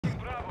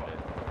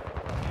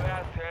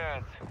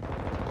hands.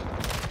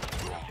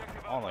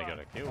 Only got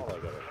a kill.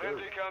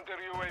 Friendly counter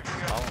UAV.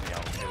 Only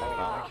got a kill.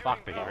 Fuck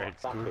the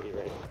Rex. Tell you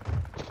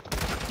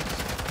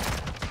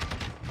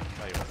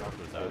what, fuck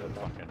was that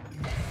fucking...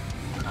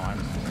 Oh, I'm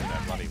just gonna see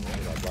that bloody wall.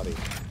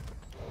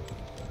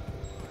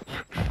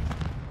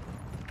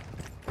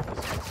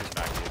 Just sit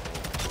back here.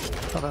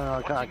 I don't know,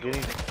 I can't get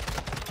him.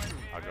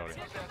 I got it.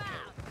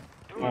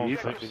 Oh, you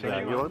fucking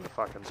you're the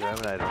fucking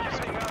Terminator.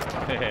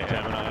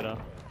 Terminator.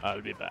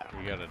 I'll be back.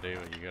 You gotta do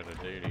what you gotta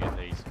do to get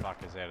these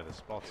fuckers out of the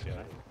spots, you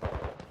know?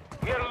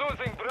 We are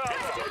losing Bravo.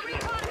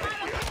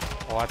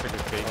 Oh, I took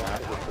a ping,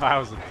 that. That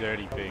was a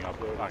dirty ping. I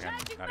fucking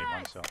had him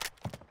one shot.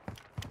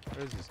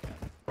 Where's this guy?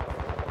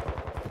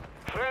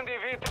 Friendly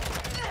VT.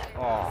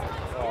 Oh.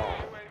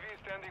 UAV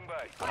standing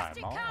by. Alright,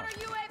 Mom. Counter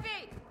UAV!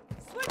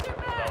 Switch your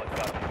back! Solid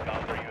copy.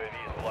 Counter UAV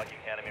is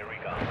blocking enemy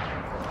recon.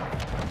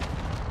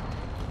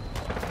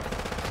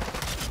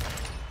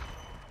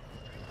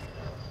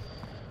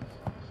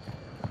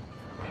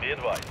 Be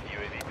advised,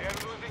 UAV. We are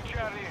losing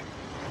Charlie.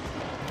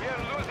 We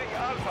are losing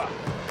Alpha.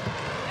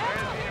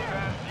 Friendly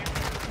advanced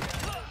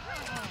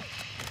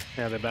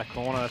Now they're back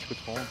corner, that's good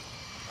form.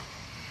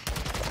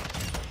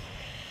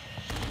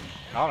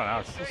 I don't know,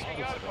 it's just going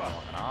like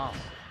an ass.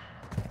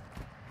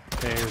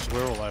 Yeah, because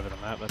we're all over the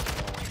map, that's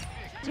annoying.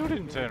 Still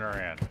didn't turn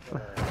around.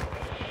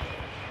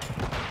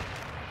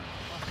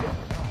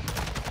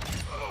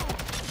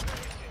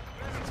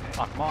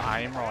 Fuck,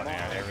 my aim right now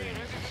and everything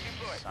is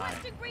just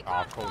insane. Oh,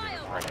 I've called him a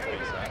freaking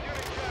piece, eh?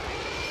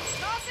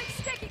 Tossing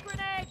sticky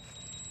grenade!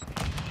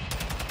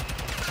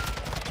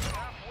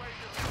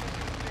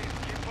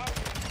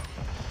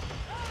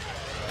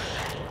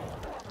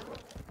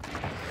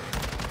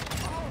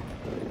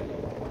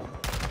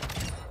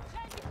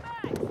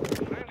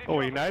 Oh,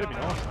 he naded me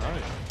nice,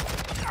 nade.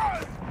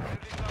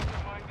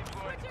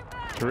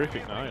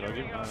 Terrific nade, I'll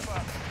give him that.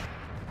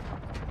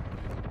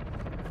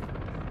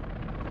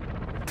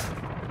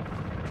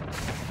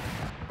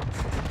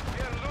 We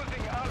are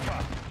losing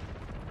Alpha.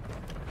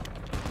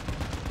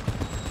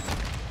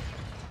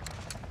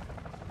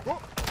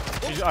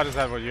 I just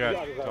had what you had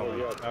told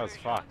me. That was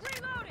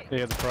fucked.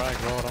 Yeah, the frag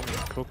right on me,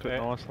 cooked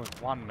it nicely.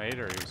 1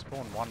 meter, he was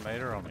spawned 1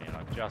 meter on me and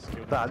I just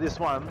killed him. Nah, this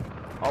one,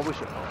 I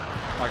wish it.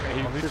 Like,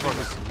 he literally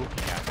was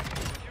looking at me.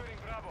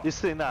 This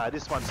thing,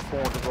 this one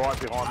spawned right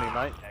behind me,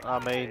 mate. I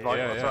mean, like,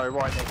 Yeah, yeah. sorry,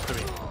 right next to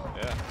me.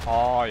 Yeah.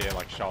 Oh, yeah,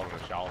 like shoulder to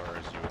shoulder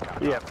as you were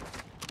coming Yeah. up.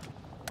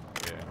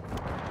 Yeah.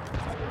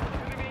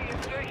 Enemy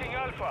is taking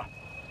Alpha.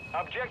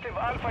 Objective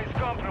Alpha is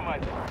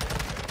compromised.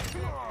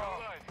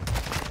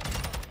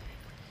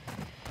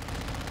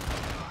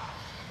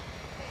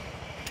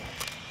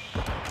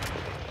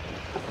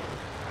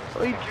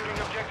 Securing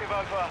objective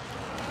Alpha.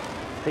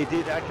 He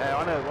did, okay,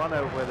 I know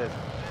where there's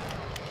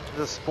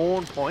a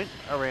spawn point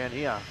around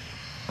here.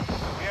 We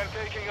are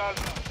taking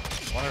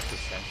Alpha. I wonder if the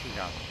sentry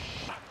gun.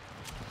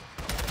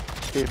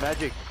 Here,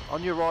 Magic,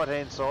 on your right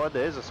hand side,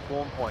 there's a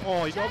spawn point.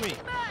 Oh, he got me.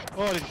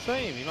 Oh, I didn't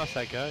see him, he must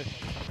have go.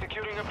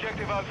 Securing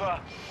objective Alpha.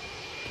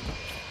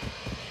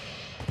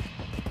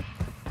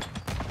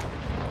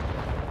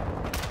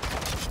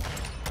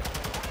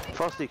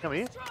 Frosty, come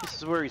here. This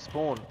is where he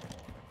spawned.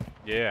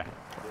 Yeah.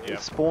 Yep. Yep.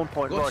 Spawn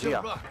point right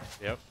here.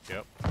 Yep.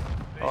 Yep.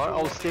 Alright,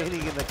 I was standing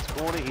in the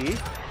corner here,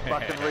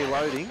 fucking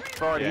reloading.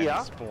 Right Yeah,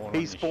 here, he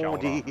he spawned spawned on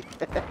here. your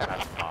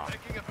That's fine.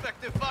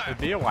 There'd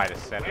be a way to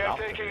set it up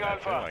to do taking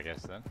that too, Alpha. I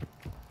guess then.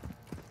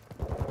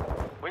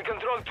 We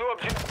control 2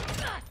 objectives.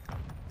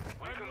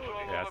 We control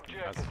all Yeah,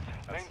 objectives.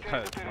 Maintain the that's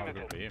not perimeter.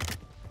 good for him.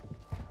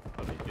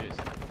 Bloody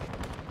pissed.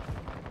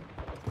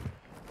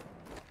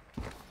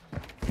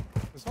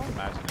 There's not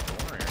imagine a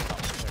corner here or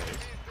something. There it is.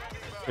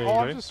 There Oh, you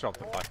I go. just dropped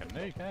the fucking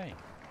nuke, eh?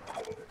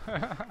 I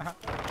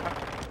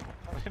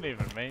didn't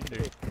even mean to.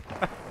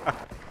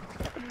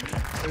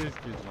 These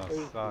kids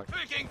must suck.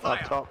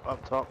 Up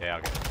top. Yeah,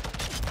 I'll get it.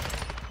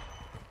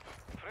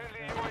 Friendly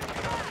UAV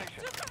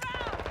domination.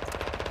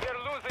 We are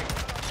losing.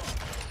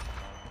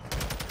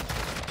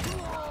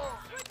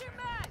 Switch your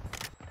back!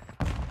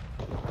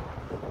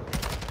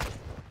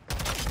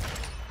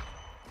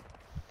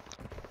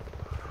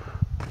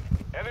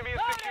 Enemy is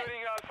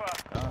securing Alpha.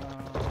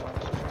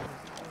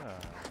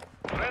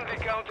 Friendly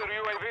counter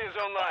UAV is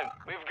online.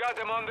 We've got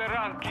them on the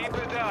run. Keep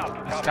it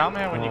up. Just tell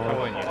me when you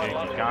call in your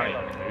nuke, you can't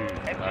even move.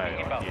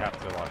 Like, you have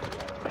to like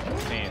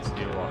stand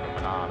still like a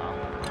banana.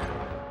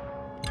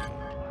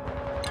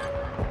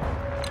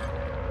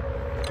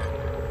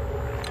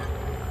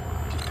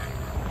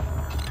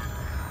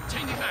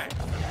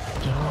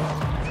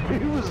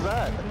 Who was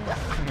that?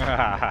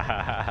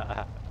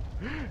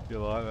 You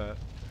like that?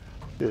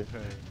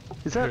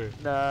 Is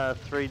that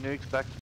 3 nukes back